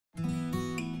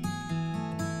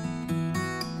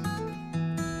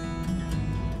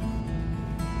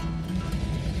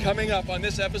Coming up on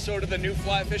this episode of The New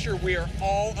Fly Fisher, we are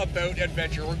all about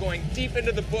adventure. We're going deep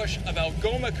into the bush of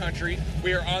Algoma country.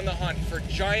 We are on the hunt for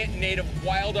giant native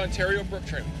wild Ontario brook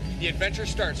trout. The adventure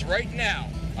starts right now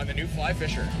on The New Fly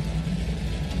Fisher.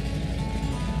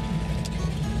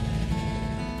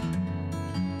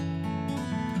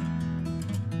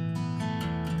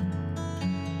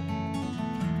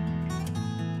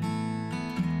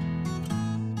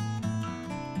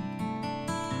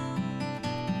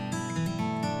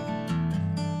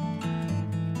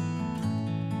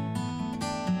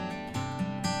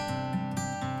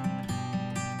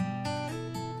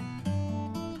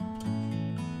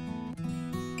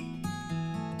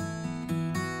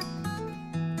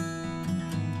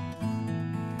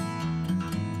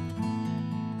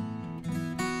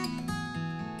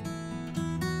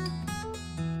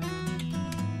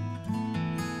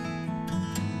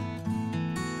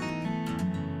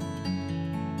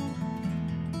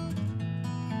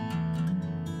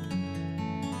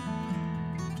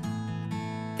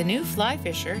 The New Fly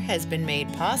Fisher has been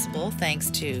made possible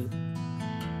thanks to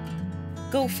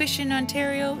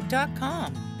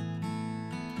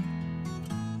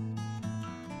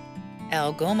GoFishingOntario.com,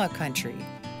 Algoma Country,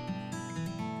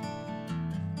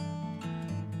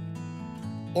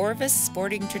 Orvis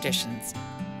Sporting Traditions,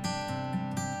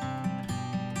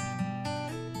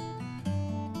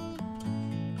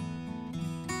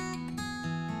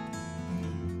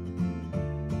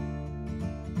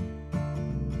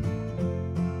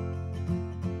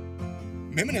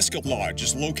 Miminisca Lodge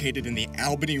is located in the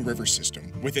Albany River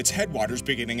system, with its headwaters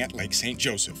beginning at Lake St.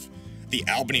 Joseph. The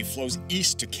Albany flows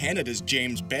east to Canada's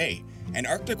James Bay, an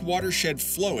Arctic watershed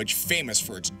flowage famous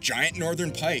for its giant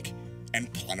northern pike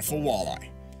and plentiful walleye.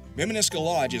 Miminisca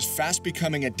Lodge is fast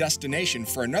becoming a destination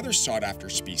for another sought-after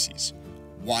species,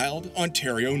 wild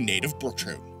Ontario native brook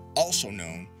trout, also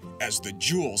known as the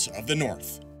jewels of the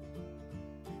north.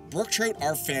 Brook trout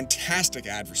are fantastic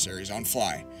adversaries on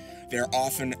fly. They're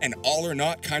often an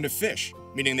all-or-not kind of fish,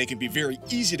 meaning they can be very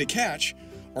easy to catch,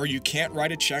 or you can't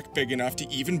write a check big enough to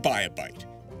even buy a bite.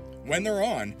 When they're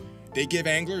on, they give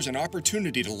anglers an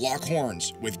opportunity to lock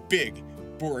horns with big,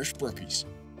 boorish brookies.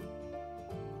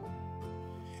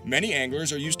 Many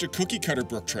anglers are used to cookie-cutter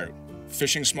brook trout,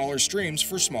 fishing smaller streams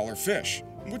for smaller fish,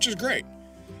 which is great.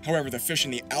 However, the fish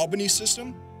in the Albany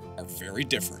system are very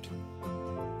different.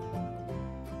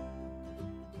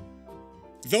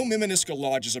 Though Miminisca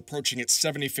Lodge is approaching its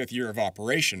 75th year of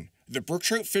operation, the brook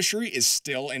trout fishery is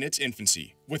still in its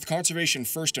infancy, with conservation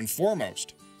first and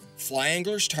foremost. Fly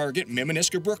anglers target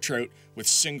Miminisca brook trout with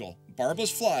single,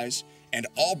 barbless flies, and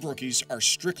all brookies are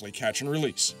strictly catch and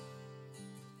release.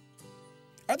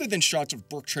 Other than shots of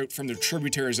brook trout from the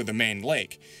tributaries of the main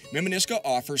lake, Miminisca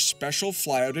offers special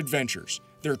flyout adventures.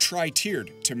 They're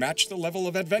tri-tiered to match the level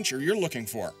of adventure you're looking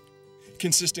for,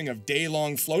 consisting of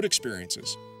day-long float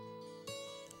experiences,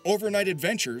 overnight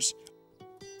adventures,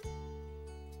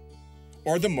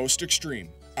 or the most extreme,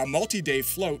 a multi-day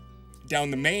float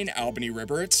down the main Albany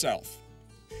River itself.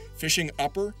 Fishing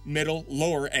upper, middle,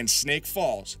 lower, and Snake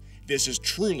Falls, this is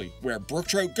truly where brook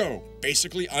trout go,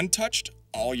 basically untouched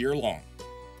all year long.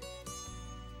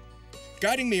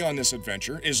 Guiding me on this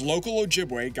adventure is local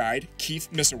Ojibwe guide Keith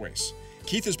Missawace.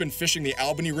 Keith has been fishing the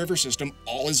Albany River system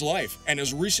all his life and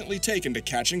has recently taken to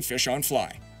catching fish on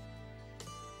fly.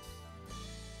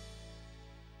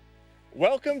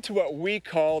 Welcome to what we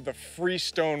call the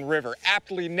Freestone River,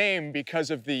 aptly named because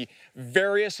of the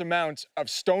various amounts of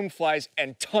stoneflies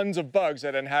and tons of bugs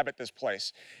that inhabit this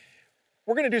place.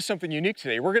 We're going to do something unique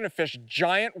today. We're going to fish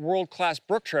giant world-class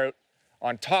brook trout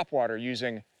on topwater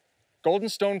using golden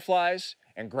stoneflies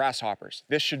and grasshoppers.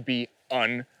 This should be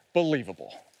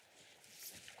unbelievable.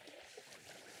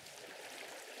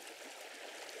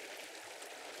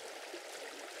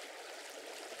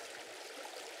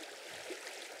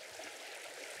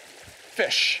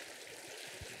 Fish.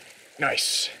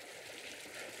 Nice.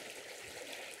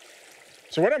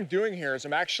 So what I'm doing here is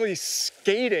I'm actually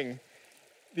skating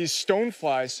these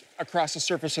stoneflies across the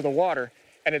surface of the water,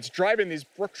 and it's driving these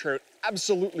brook trout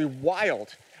absolutely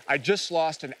wild. I just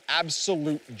lost an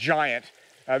absolute giant.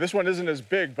 This one isn't as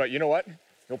big, but you know what?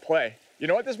 He'll play. You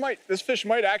know what? This fish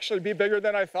might actually be bigger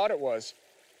than I thought it was.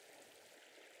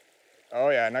 Oh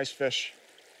yeah, nice fish.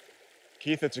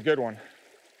 Keith, it's a good one.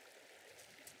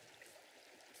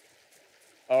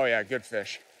 Oh yeah, good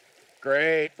fish.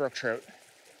 Great brook trout.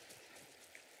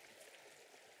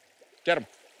 Get him.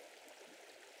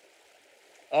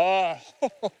 Oh.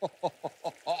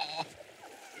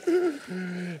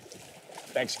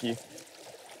 Thanks, Keith.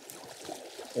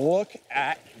 Look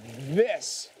at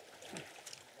this.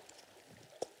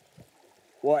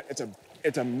 What?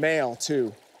 It's a male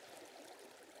too.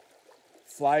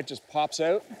 Fly just pops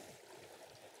out.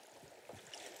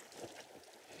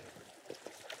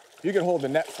 You can hold the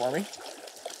net for me.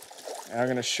 And I'm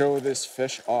gonna show this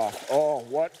fish off. Oh,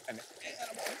 what an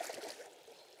animal.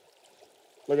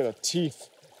 Look at the teeth.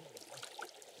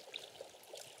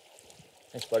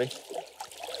 Thanks, buddy.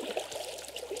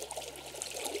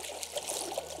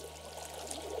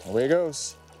 Away it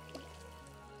goes.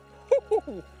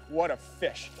 What a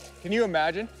fish. Can you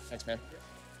imagine? Thanks, man.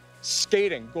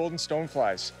 Skating golden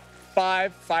stoneflies.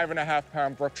 5.5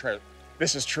 pound brook trout.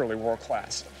 This is truly world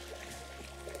class.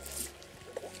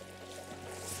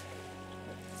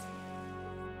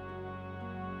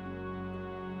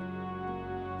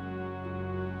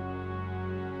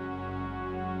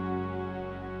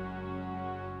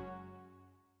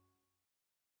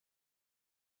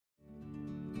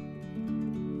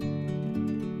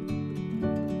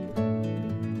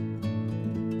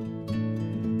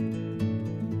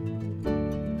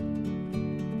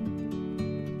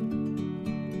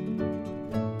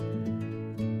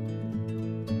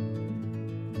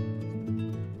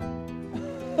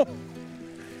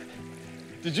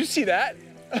 Did you see that?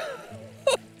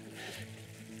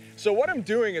 So what I'm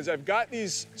doing is I've got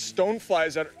these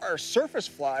stoneflies that are surface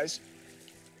flies,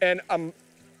 and I'm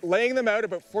laying them out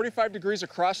about 45 degrees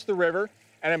across the river,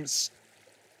 and I'm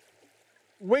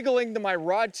wiggling my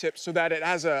rod tip so that it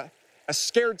has a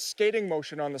scared skating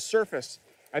motion on the surface.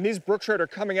 And these brook trout are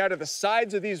coming out of the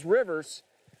sides of these rivers,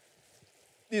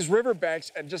 these river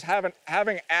banks, and just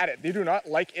having at it. They do not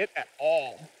like it at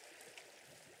all.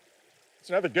 It's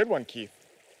another good one, Keith.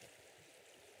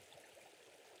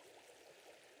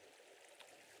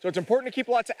 So it's important to keep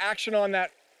lots of action on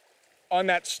that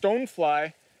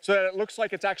stonefly so that it looks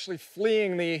like it's actually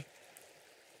fleeing the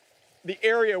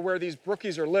area where these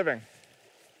brookies are living.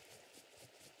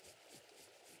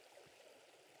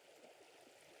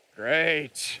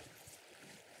 Great.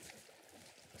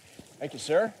 Thank you,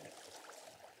 sir.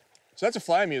 So that's a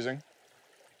fly I'm using.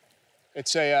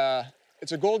 It's a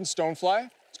golden stonefly.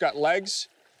 It's got legs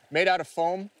made out of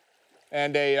foam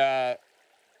and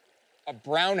a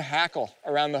brown hackle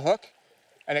around the hook,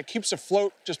 and it keeps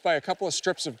afloat just by a couple of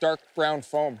strips of dark brown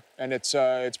foam, and it's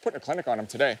putting a clinic on him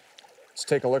today. Let's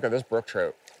take a look at this brook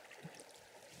trout.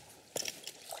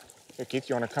 Hey, Keith,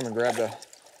 you want to come and grab the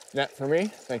net for me?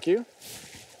 Thank you.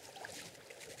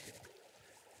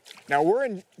 Now, we're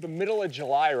in the middle of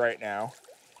July right now,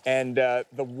 and the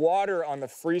water on the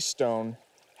freestone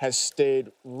has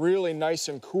stayed really nice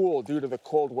and cool due to the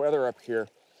cold weather up here,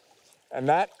 and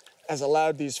that has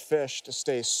allowed these fish to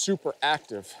stay super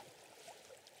active.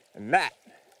 And that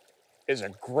is a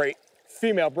great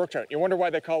female brook trout. You wonder why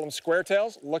they call them square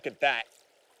tails? Look at that.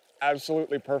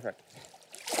 Absolutely perfect.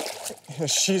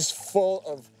 She's full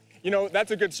of,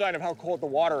 that's a good sign of how cold the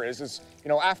water is,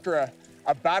 after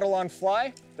a battle on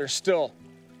fly, they're still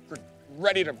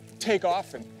ready to take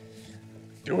off and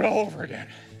do it all over again.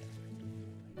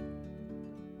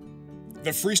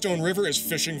 The Freestone River is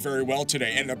fishing very well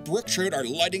today, and the brook trout are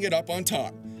lighting it up on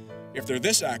top. If they're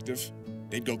this active,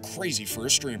 they'd go crazy for a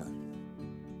streamer.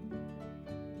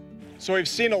 So we've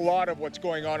seen a lot of what's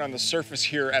going on the surface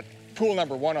here at pool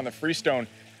number 1 on the Freestone.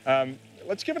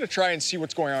 Let's give it a try and see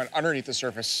what's going on underneath the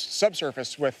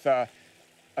subsurface with a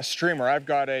streamer. I've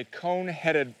got a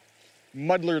cone-headed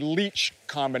muddler leech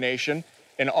combination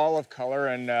in olive color,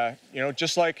 and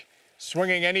just like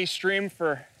swinging any stream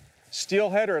for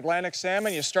steelhead or Atlantic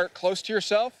salmon, you start close to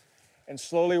yourself and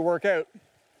slowly work out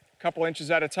a couple inches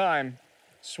at a time,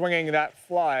 swinging that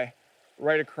fly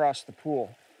right across the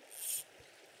pool.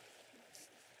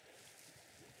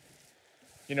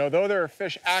 Though there are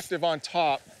fish active on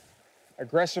top,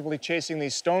 aggressively chasing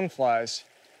these stoneflies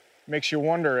makes you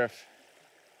wonder if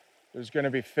there's going to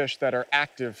be fish that are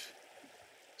active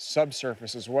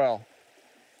subsurface as well.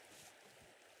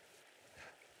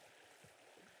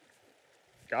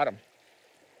 Got him.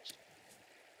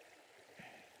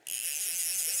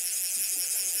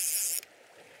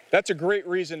 That's a great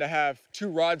reason to have 2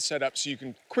 rods set up so you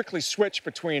can quickly switch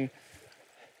between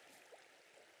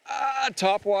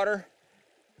top water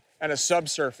and a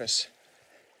subsurface.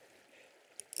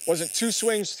 Wasn't 2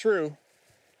 swings through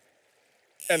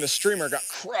and the streamer got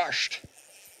crushed.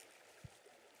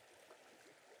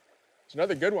 It's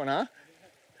another good one, huh?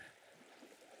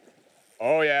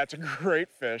 Oh yeah, it's a great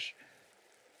fish.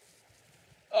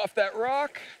 Off that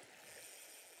rock.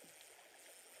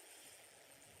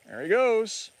 There he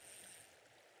goes.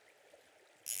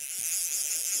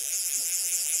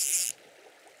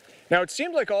 Now it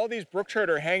seems like all these brook trout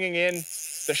are hanging in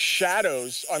the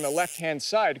shadows on the left-hand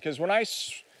side, because when I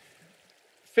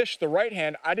fished the right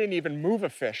hand, I didn't even move a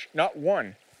fish, not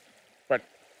one. But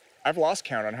I've lost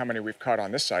count on how many we've caught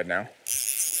on this side now.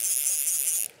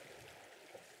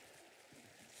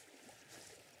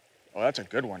 Oh, that's a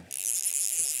good one.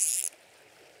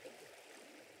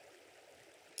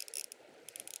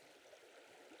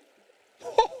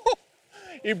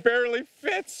 He barely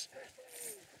fits.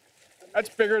 That's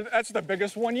bigger, that's the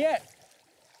biggest one yet.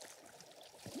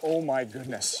 Oh my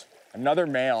goodness, another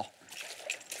male.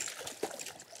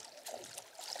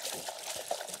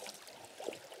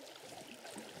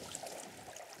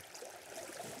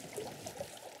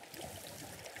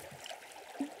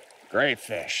 Great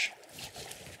fish.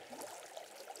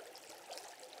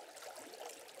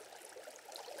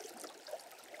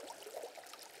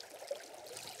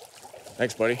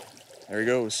 Thanks, buddy. There he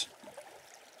goes.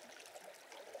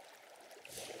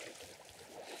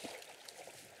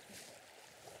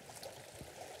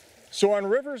 So on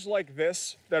rivers like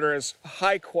this that are as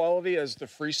high quality as the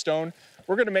Freestone,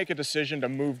 we're gonna make a decision to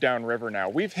move downriver now.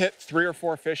 We've hit 3 or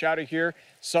 4 fish out of here,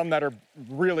 some that are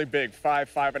really big,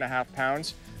 5.5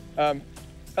 pounds.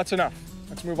 That's enough.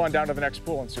 Let's move on down to the next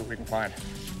pool and see what we can find.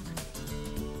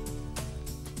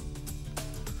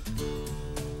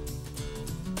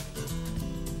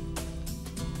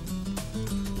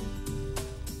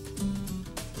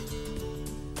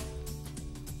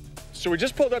 So we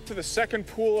just pulled up to the second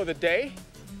pool of the day,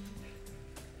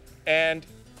 and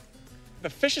the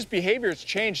fish's behavior has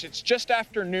changed. It's just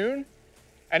afternoon,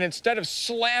 and instead of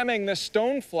slamming this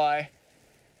stonefly,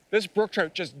 this brook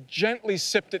trout just gently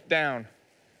sipped it down,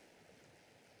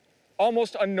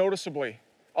 almost unnoticeably.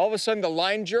 All of a sudden the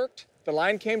line jerked, the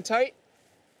line came tight,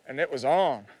 and it was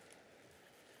on.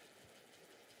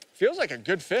 Feels like a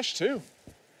good fish too.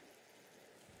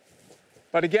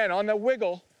 But again, on the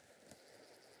wiggle,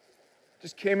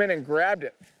 just came in and grabbed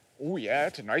it. Oh yeah,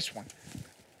 that's a nice one.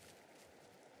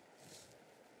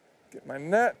 Get my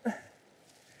net.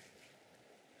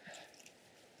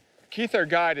 Keith, our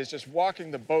guide, is just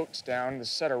walking the boats down this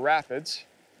set of rapids.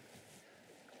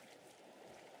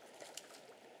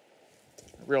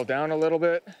 Reel down a little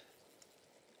bit.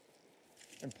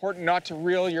 Important not to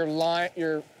reel your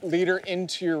leader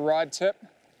into your rod tip,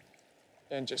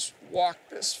 and just walk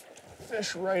this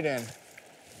fish right in.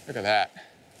 Look at that.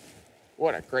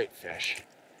 What a great fish.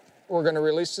 We're gonna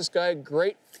release this guy.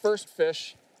 Great first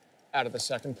fish out of the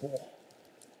second pool.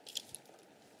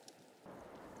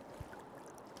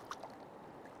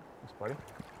 Thanks, buddy.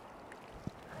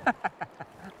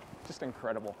 Just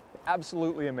incredible.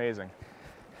 Absolutely amazing.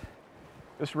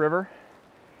 This river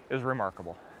is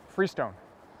remarkable. Freestone.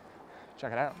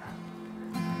 Check it out.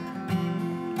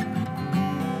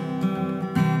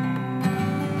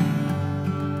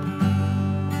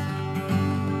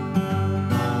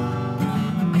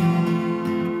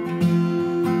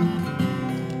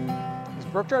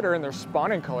 Brook trout are in their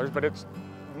spawning colors, but it's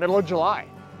middle of July.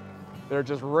 They're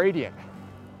just radiant.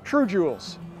 True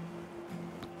jewels.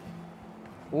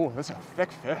 Ooh, that's a thick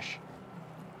fish.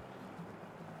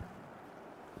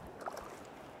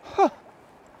 Huh.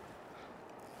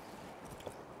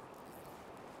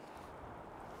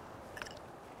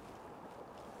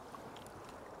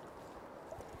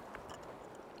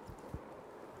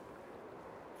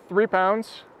 Three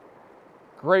pounds.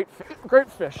 Great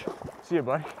fish. See you,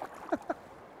 buddy.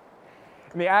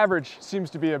 And the average seems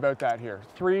to be about that here,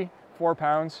 3-4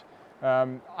 pounds.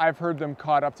 I've heard them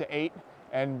caught up to 8,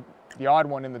 and the odd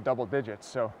one in the double digits.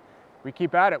 So we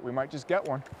keep at it, we might just get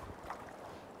one.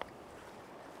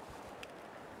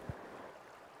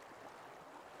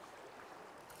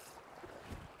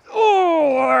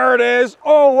 Oh, there it is.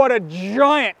 Oh, what a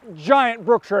giant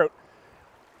brook trout.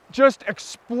 Just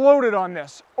exploded on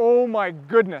this. Oh my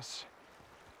goodness.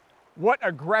 What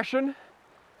aggression.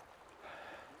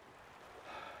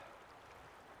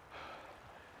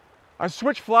 I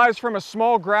switched flies from a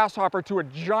small grasshopper to a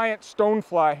giant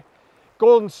stonefly,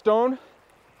 golden stone,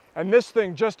 and this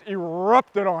thing just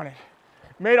erupted on it.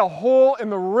 Made a hole in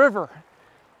the river.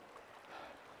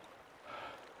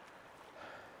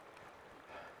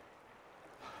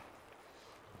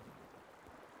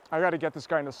 I gotta get this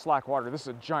guy into slack water. This is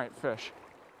a giant fish.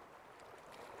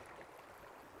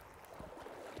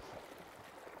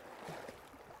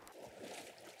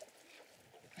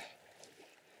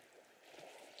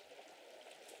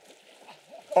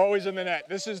 Always in the net.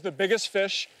 This is the biggest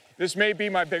fish. This may be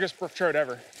my biggest brook trout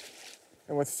ever.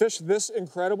 And with fish this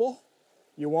incredible,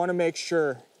 you want to make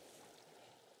sure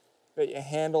that you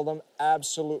handle them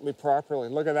absolutely properly.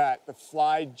 Look at that. The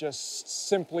fly just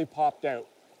simply popped out.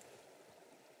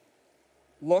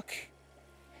 Look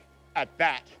at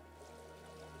that.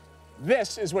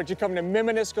 This is what you come to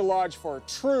Miminisca Lodge for.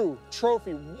 True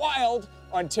trophy wild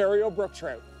Ontario brook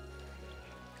trout.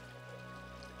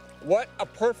 What a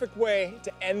perfect way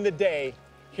to end the day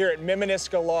here at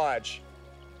Miminisca Lodge.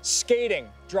 Skating,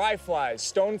 dry flies,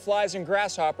 stoneflies, and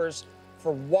grasshoppers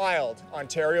for wild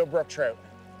Ontario brook trout.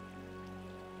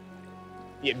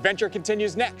 The adventure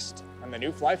continues next on the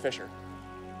new Fly Fisher.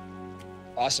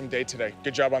 Awesome day today.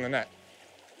 Good job on the net.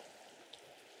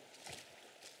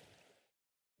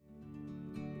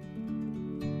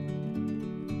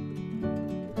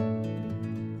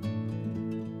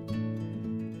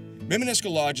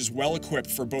 Miminisca Lodge is well equipped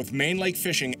for both main lake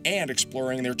fishing and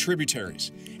exploring their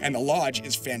tributaries. And the lodge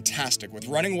is fantastic with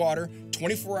running water,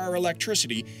 24-hour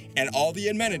electricity, and all the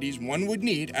amenities one would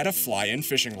need at a fly-in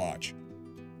fishing lodge.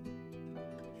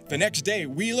 The next day,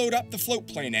 we load up the float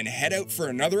plane and head out for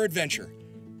another adventure.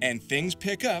 And things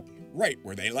pick up right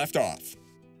where they left off.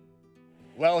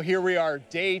 Well, here we are,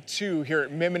 day 2 here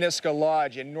at Miminisca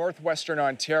Lodge in northwestern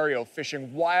Ontario,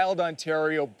 fishing wild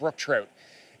Ontario brook trout.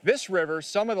 This river,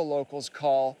 some of the locals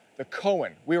call the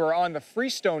Cohen. We were on the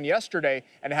Freestone yesterday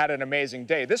and had an amazing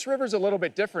day. This river's a little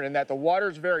bit different in that the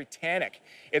water's very tannic.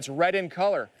 It's red in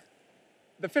color.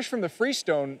 The fish from the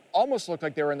Freestone almost look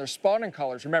like they were in their spawning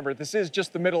colors. Remember, this is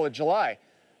just the middle of July.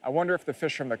 I wonder if the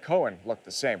fish from the Cohen look the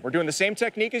same. We're doing the same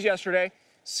technique as yesterday,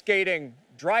 skating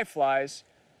dry flies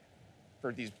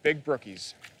for these big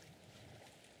brookies.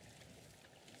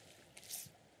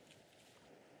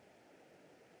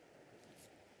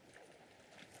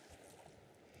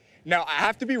 Now, I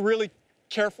have to be really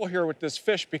careful here with this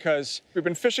fish because we've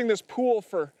been fishing this pool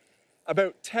for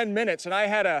about 10 minutes and I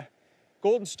had a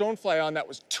golden stonefly on that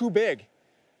was too big.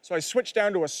 So I switched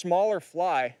down to a smaller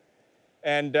fly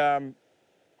and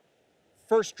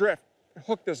first drift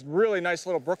hooked this really nice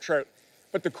little brook trout.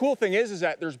 But the cool thing is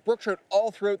that there's brook trout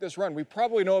all throughout this run. We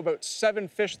probably know about 7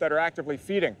 fish that are actively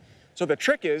feeding. So the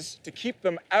trick is to keep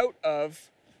them out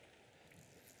of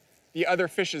the other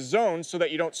fish's zone so that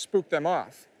you don't spook them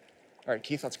off. All right,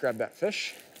 Keith, let's grab that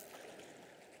fish.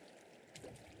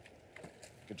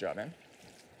 Good job, man.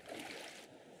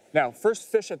 Now,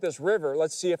 first fish at this river,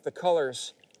 let's see if the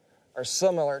colors are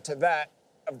similar to that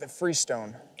of the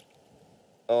Freestone.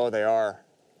 Oh, they are.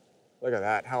 Look at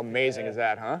that. How amazing is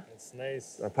that, huh? It's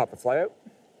nice. Want to pop the fly out?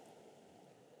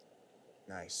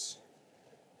 Nice.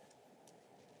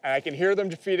 And I can hear them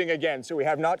feeding again, so we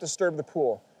have not disturbed the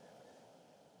pool.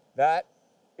 That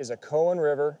is a Cohen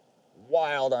River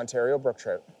wild Ontario brook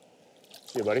trout.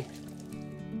 See you, buddy.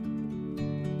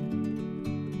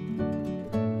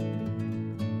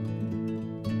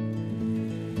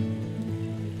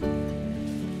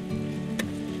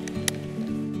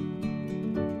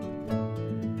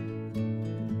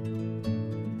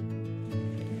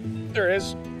 There it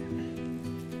is.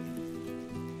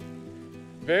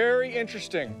 Very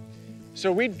interesting.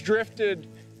 So we drifted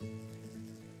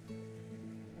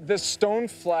this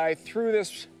stonefly through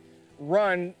this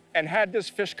run and had this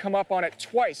fish come up on it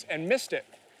twice and missed it.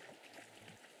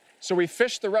 So we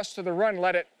fished the rest of the run,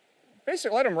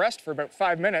 basically let him rest for about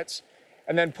 5 minutes,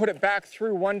 and then put it back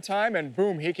through one time, and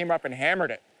boom, he came up and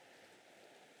hammered it.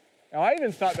 Now, I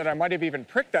even thought that I might have even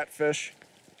pricked that fish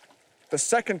the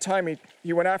second time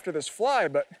he went after this fly,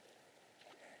 but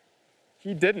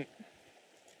he didn't.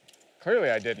 Clearly,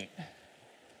 I didn't.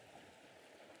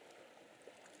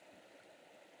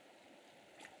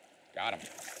 Got him.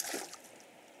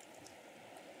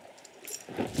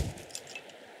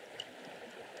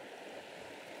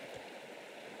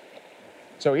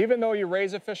 So even though you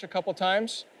raise a fish a couple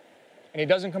times and he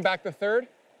doesn't come back the third,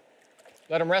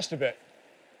 let him rest a bit.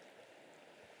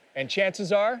 And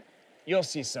chances are, you'll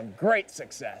see some great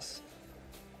success.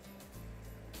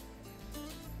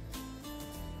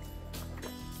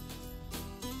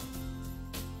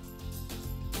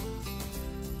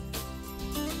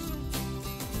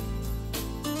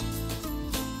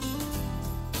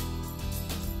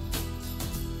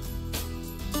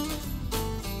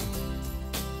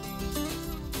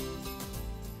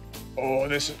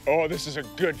 This is a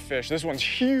good fish. This one's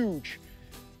huge.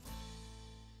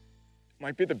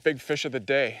 Might be the big fish of the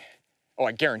day. Oh,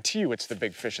 I guarantee you it's the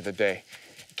big fish of the day.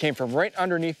 It came from right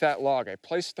underneath that log. I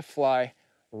placed the fly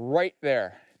right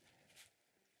there.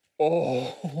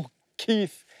 Oh,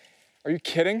 Keith, are you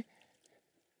kidding?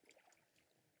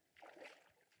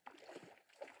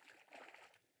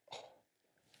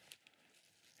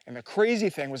 And the crazy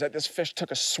thing was that this fish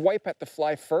took a swipe at the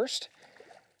fly first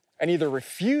and either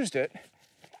refused it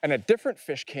and a different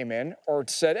fish came in or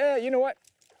said, you know what?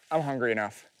 I'm hungry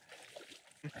enough.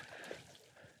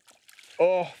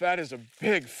 Oh, that is a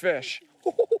big fish.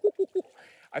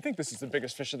 I think this is the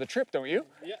biggest fish of the trip, don't you?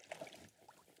 Yeah.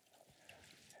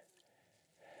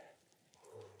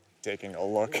 taking a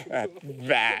look at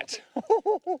that.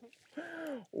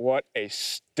 What a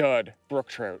stud brook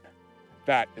trout.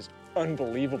 That is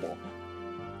unbelievable.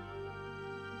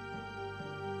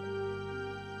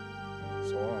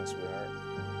 So long, sweetheart.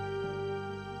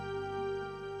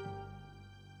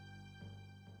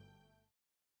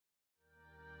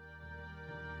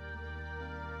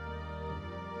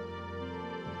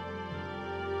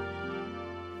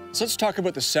 So let's talk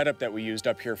about the setup that we used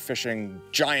up here fishing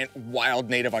giant wild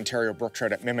native Ontario brook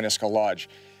trout at Miminisca Lodge.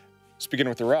 Let's begin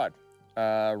with the rod.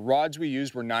 Rods we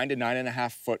used were 9 to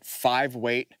 9.5 foot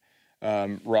 5-weight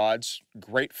rods,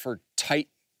 great for tight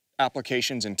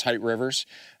applications in tight rivers.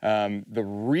 The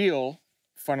reel,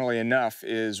 funnily enough,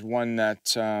 is one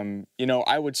that, you know,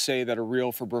 I would say that a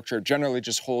reel for brook trout generally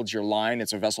just holds your line.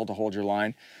 It's a vessel to hold your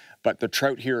line. But the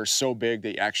trout here are so big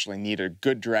they actually need a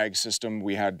good drag system.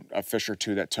 We had a fish or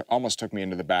two that almost took me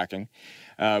into the backing.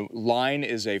 Line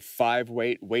is a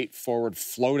 5-weight, weight forward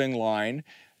floating line.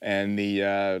 And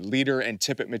the leader and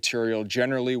tippet material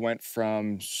generally went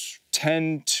from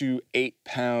 10 to 8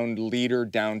 pound leader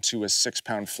down to a 6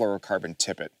 pound fluorocarbon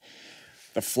tippet.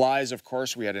 The flies, of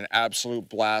course, we had an absolute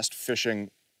blast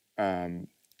fishing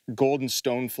golden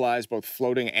stone flies, both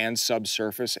floating and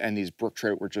subsurface, and these brook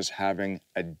trout were just having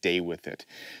a day with it.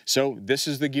 So this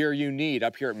is the gear you need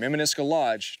up here at Miminisca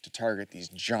Lodge to target these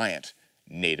giant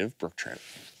native brook trout.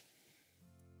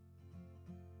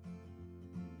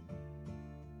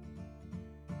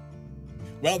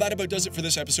 Well, that about does it for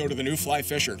this episode of The New Fly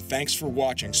Fisher. Thanks for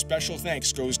watching. Special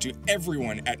thanks goes to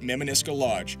everyone at Miminisca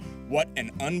Lodge. What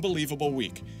an unbelievable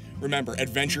week. Remember,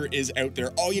 adventure is out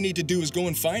there. All you need to do is go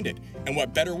and find it. And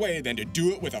what better way than to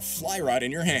do it with a fly rod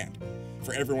in your hand?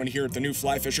 For everyone here at The New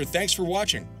Fly Fisher, thanks for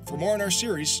watching. For more on our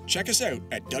series, check us out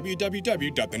at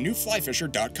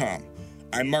www.thenewflyfisher.com.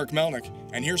 I'm Mark Melnick,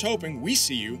 and here's hoping we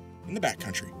see you in the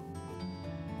backcountry.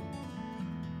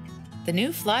 The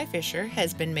New Fly Fisher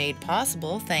has been made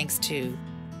possible thanks to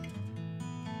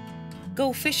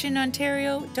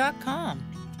GoFishingOntario.com,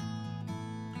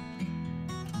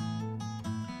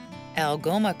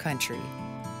 Algoma Country,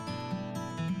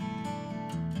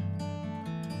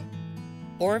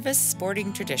 Orvis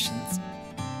Sporting Traditions,